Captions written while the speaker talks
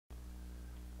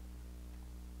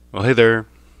Well, hey there.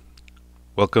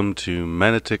 Welcome to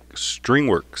Manotick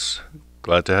StringWorks.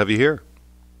 Glad to have you here.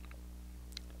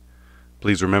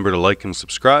 Please remember to like and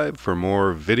subscribe for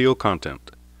more video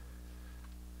content.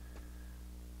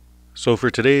 So for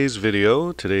today's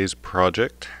video, today's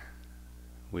project,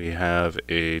 we have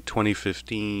a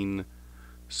 2015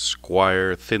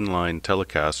 Squier Thinline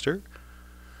Telecaster.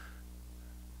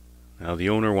 Now the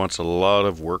owner wants a lot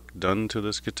of work done to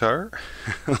this guitar,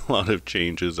 a lot of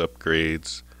changes,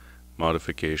 upgrades,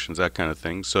 modifications, that kind of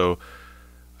thing. So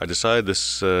I decided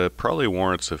this probably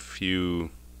warrants a few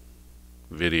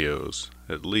videos,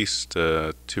 at least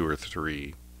 2 or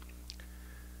 3,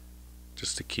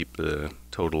 just to keep the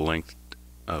total length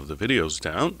of the videos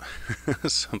down,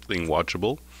 something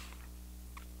watchable.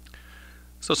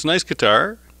 So it's a nice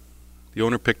guitar. The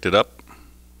owner picked it up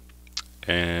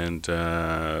and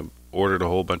ordered a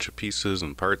whole bunch of pieces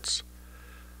and parts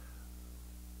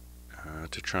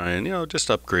to try and,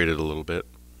 just upgrade it a little bit,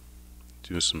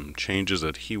 do some changes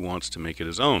that he wants to make it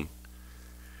his own.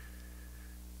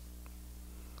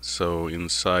 So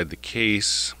inside the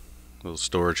case, little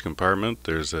storage compartment,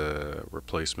 there's a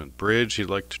replacement bridge he'd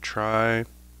like to try.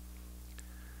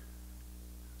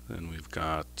 Then we've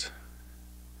got,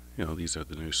 these are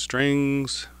the new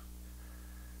strings.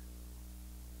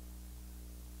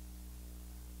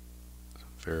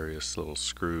 Various little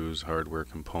screws, hardware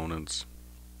components.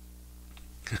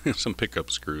 Some pickup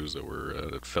screws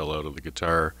that fell out of the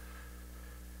guitar.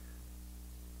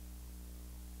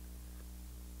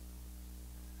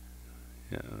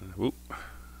 Yeah, whoop,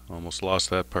 almost lost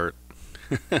that part.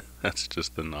 That's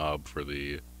just the knob for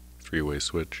the 3-way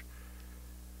switch.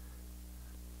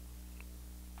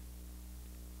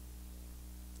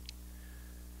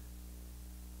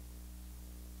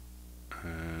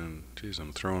 And geez,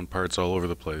 I'm throwing parts all over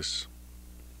the place.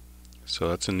 So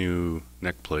that's a new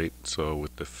neck plate, so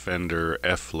with the Fender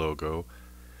F logo.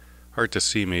 Hard to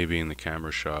see maybe in the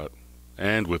camera shot,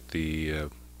 and with the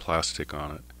plastic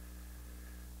on it.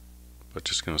 But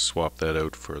just going to swap that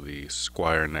out for the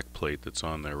Squier neck plate that's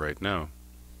on there right now.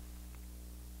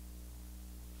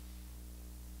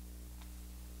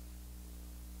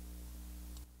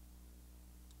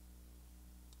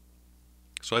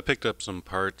 So I picked up some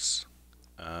parts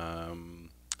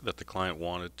that the client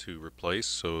wanted to replace,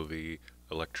 so the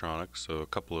electronics, so a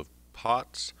couple of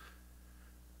pots,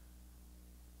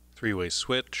 3-way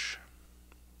switch.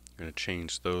 I'm going to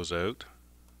change those out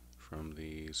from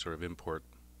the sort of import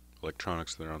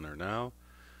electronics that are on there now.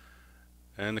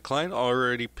 And the client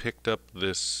already picked up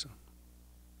this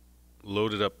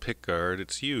loaded up pickguard.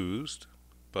 It's used,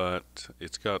 but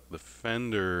it's got the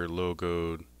Fender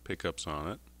logoed pickups on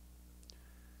it,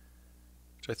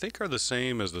 which I think are the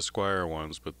same as the Squier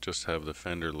ones, but just have the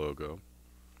Fender logo,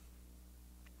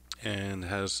 and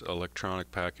has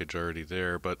electronic package already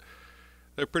there, but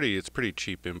it's pretty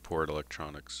cheap import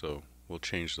electronics, so we'll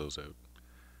change those out.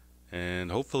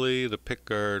 And hopefully the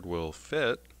pickguard will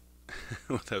fit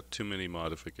without too many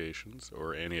modifications,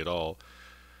 or any at all.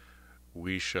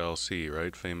 We shall see,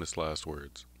 right? Famous last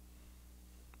words.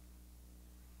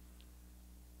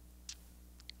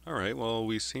 Alright, well,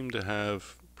 we seem to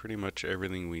have pretty much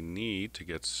everything we need to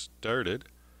get started.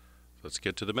 Let's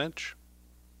get to the bench.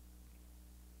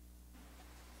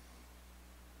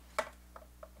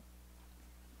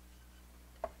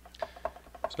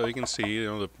 So you can see,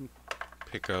 the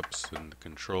pickups and the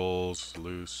controls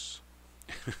loose.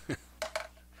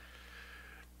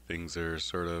 Things are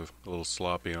sort of a little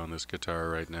sloppy on this guitar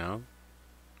right now.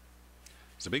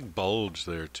 There's a big bulge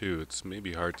there too. It's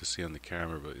maybe hard to see on the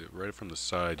camera, but right from the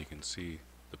side you can see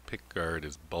the pickguard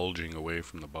is bulging away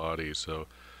from the body, so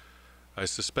I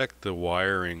suspect the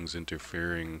wiring's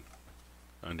interfering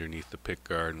underneath the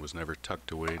pickguard and was never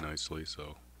tucked away nicely,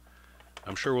 so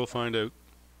I'm sure we'll find out.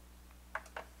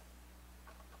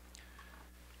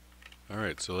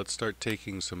 Alright, so let's start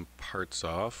taking some parts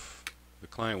off. The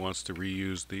client wants to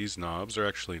reuse these knobs. They're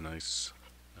actually nice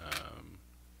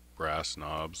brass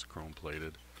knobs, chrome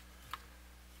plated.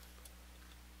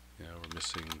 Yeah, we're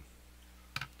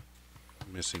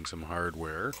missing some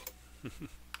hardware,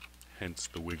 hence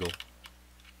the wiggle.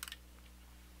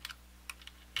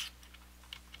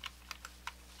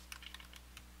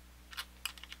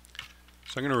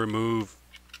 So I'm going to remove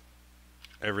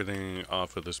everything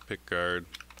off of this pickguard,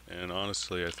 and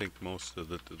honestly I think most of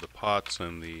the pots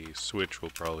and the switch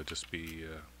will probably just be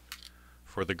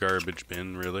for the garbage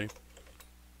bin, really.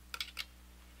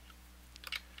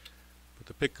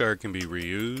 But the pickguard can be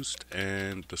reused,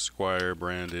 and the Squier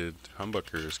branded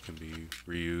humbuckers can be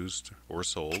reused or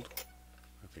sold.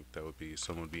 I think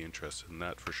someone would be interested in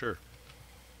that for sure.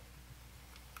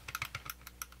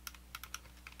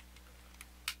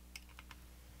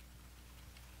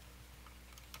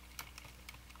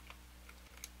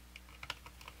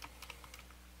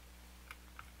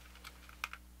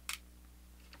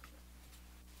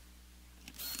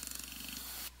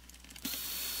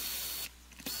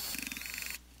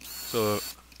 So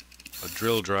a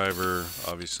drill driver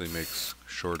obviously makes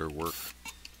shorter work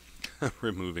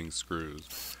removing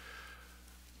screws.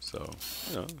 So,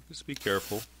 you know, just be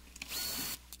careful.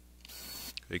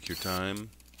 Take your time.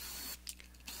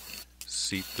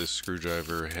 Seat the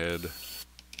screwdriver head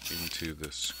into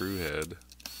the screw head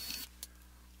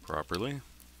properly.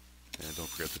 And don't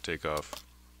forget to take off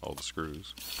all the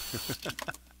screws.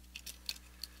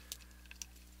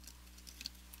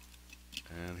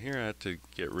 And here I had to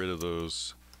get rid of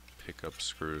those pickup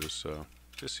screws, so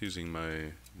just using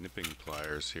my nipping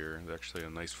pliers here. There's actually a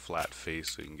nice flat face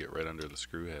so you can get right under the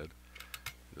screw head.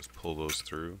 Just pull those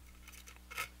through.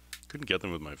 Couldn't get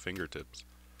them with my fingertips.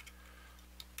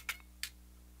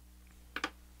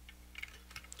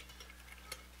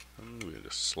 And we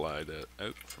just slide that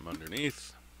out from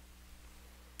underneath.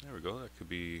 There we go, that could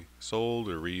be sold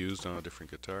or reused on a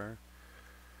different guitar.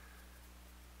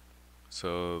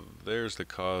 So there's the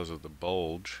cause of the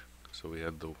bulge. So we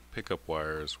had the pickup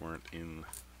wires weren't in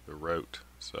the route.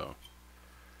 So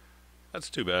that's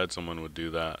too bad someone would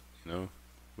do that, you know,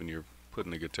 when you're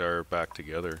putting the guitar back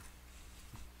together.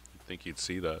 You'd think you'd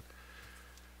see that.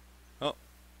 Oh,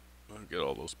 I'll get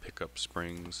all those pickup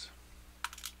springs.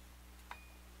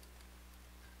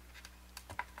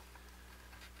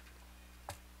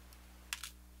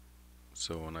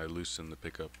 So when I loosen the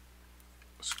pickup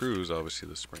screws, obviously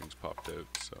the springs popped out,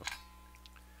 so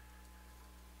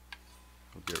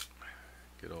I'll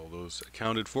get all those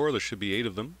accounted for. There should be 8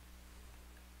 of them.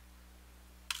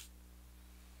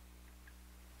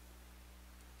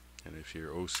 And if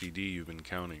you're OCD, you've been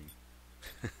counting.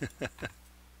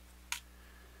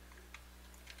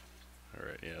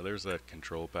 Alright, yeah, there's that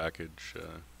control package.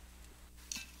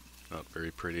 Not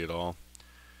very pretty at all.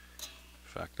 In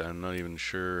fact, I'm not even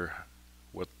sure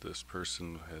what this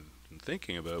person had been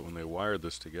thinking about when they wired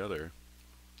this together.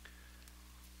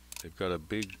 They've got a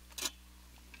big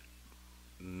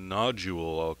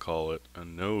nodule, I'll call it, a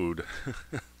node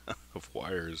of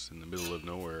wires in the middle of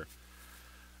nowhere,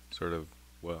 sort of,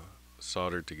 well,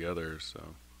 soldered together,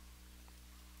 so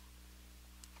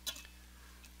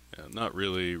yeah, not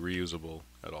really reusable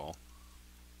at all.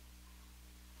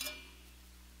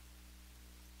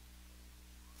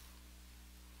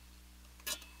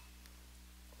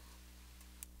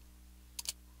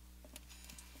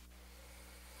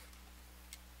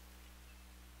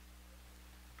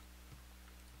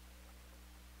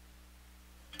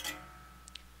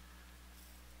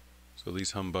 So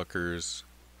these humbuckers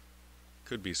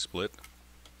could be split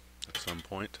at some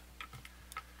point.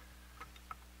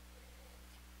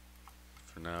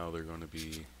 For now, they're going to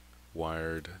be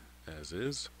wired as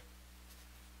is.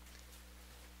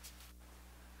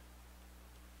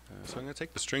 So I'm going to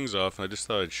take the strings off, and I just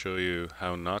thought I'd show you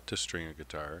how not to string a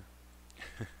guitar.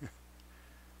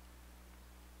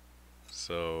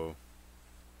 So,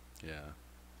 yeah.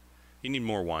 You need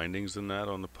more windings than that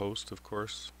on the post, of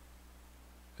course.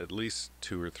 At least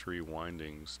 2 or 3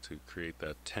 windings to create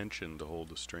that tension to hold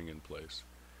the string in place.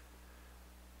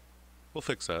 We'll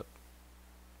fix that.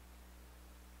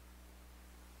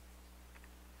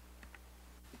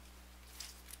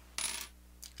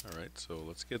 Alright, so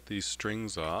let's get these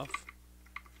strings off.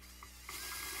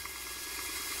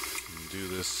 You can do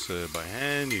this by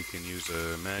hand. You can use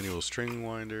a manual string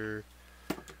winder.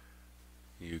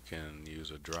 You can use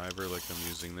a driver like I'm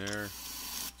using there.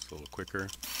 It's a little quicker.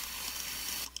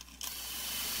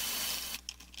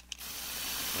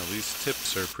 Now these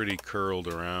tips are pretty curled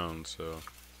around, so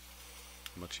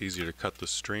much easier to cut the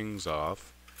strings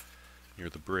off near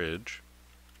the bridge.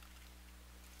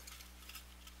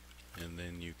 And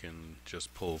then you can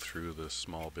just pull through the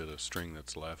small bit of string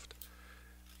that's left.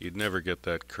 You'd never get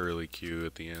that curly cue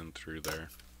at the end through there.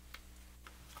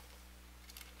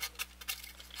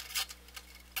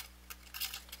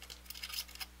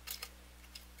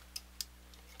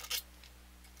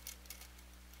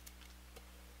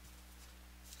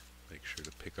 Make sure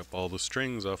to pick up all the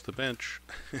strings off the bench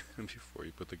before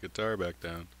you put the guitar back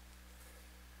down.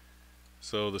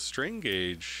 So the string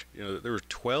gauge, you know, there were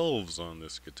 12s on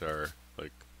this guitar,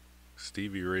 like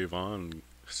Stevie Ray Vaughan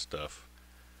stuff.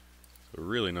 So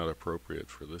really not appropriate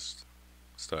for this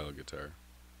style of guitar.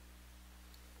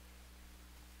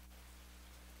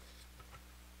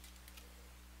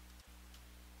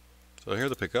 So here are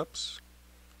the pickups.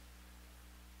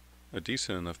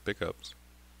 Decent enough pickups.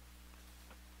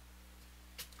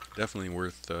 Definitely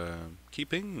worth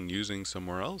keeping and using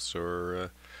somewhere else, or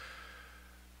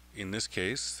in this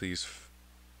case, these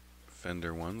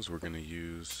Fender ones we're going to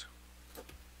use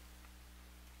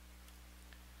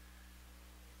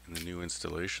in the new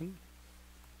installation.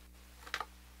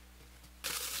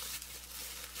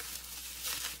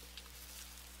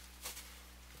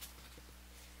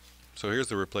 So here's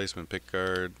the replacement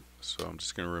pickguard. So I'm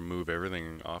just going to remove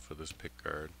everything off of this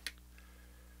pickguard.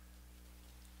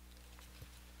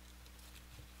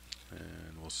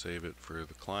 And we'll save it for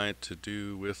the client to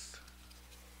do with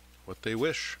what they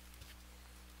wish.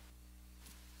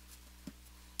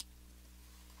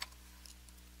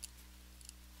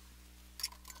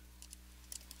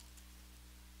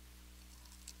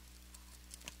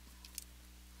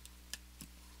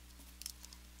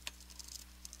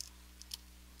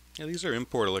 Yeah, these are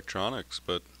import electronics,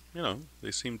 but you know, they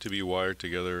seem to be wired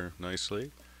together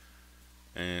nicely.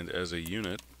 And as a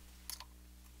unit,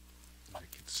 I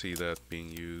could see that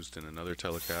being used in another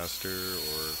Telecaster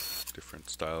or different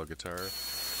style guitar.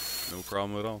 No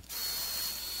problem at all.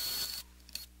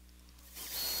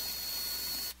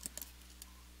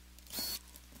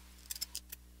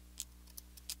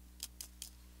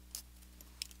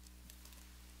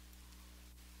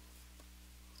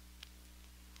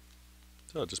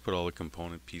 So I'll just put all the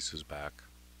component pieces back,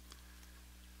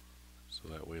 so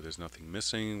that way there's nothing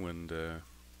missing when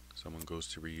someone goes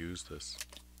to reuse this.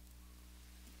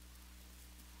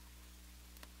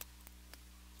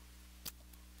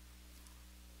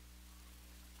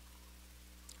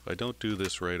 If I don't do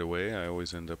this right away, I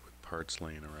always end up with parts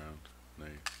laying around, and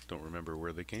I don't remember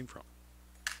where they came from.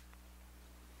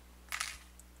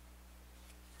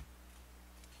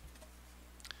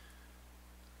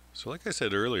 So like I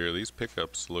said earlier, these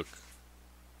pickups look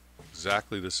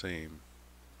exactly the same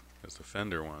as the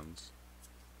Fender ones,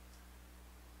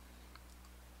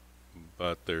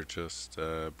 but they're just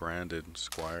branded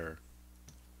Squier.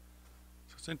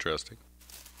 So it's interesting.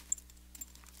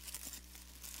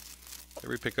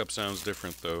 Every pickup sounds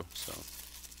different though, so.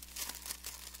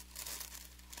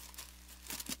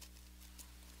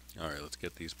 Alright, let's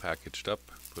get these packaged up,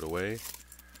 put away.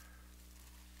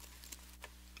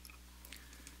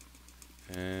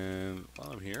 And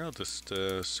while I'm here, I'll just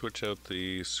switch out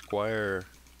the Squier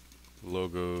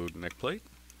logo neckplate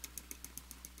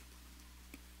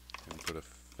and put a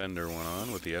Fender one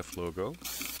on with the F logo.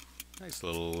 Nice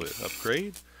little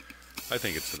upgrade. I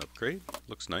think it's an upgrade.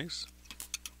 Looks nice.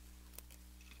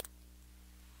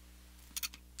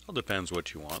 All depends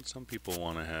what you want. Some people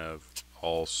want to have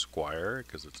all Squier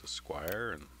because it's a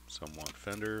Squier, and some want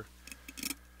Fender.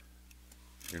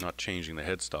 You're not changing the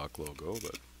headstock logo,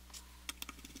 but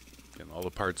again, all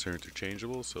the parts are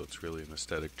interchangeable, so it's really an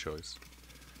aesthetic choice.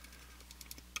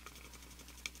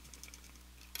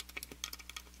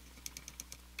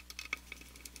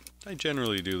 I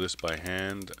generally do this by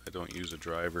hand. I don't use a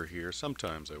driver here.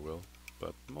 Sometimes I will,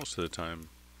 but most of the time,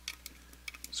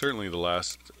 certainly the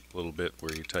last little bit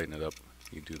where you tighten it up,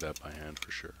 you do that by hand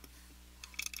for sure.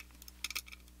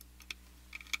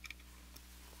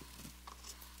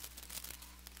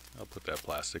 I'll put that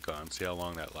plastic on, see how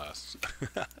long that lasts.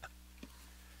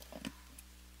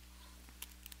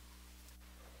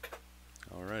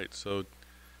 Alright, so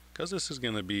because this is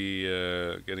going to be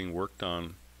getting worked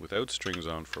on without strings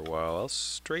on for a while, I'll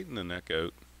straighten the neck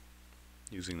out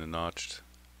using the notched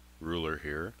ruler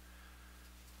here.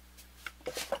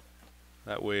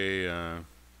 That way the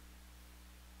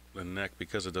neck,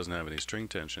 because it doesn't have any string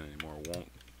tension anymore,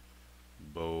 won't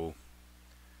bow,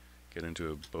 get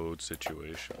into a bowed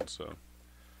situation. So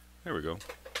there we go.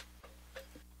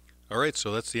 Alright,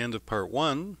 so that's the end of part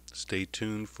 1. Stay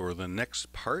tuned for the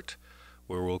next part,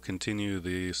 where we'll continue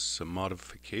this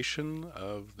modification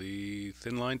of the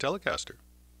Thinline Telecaster.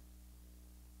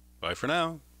 Bye for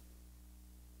now.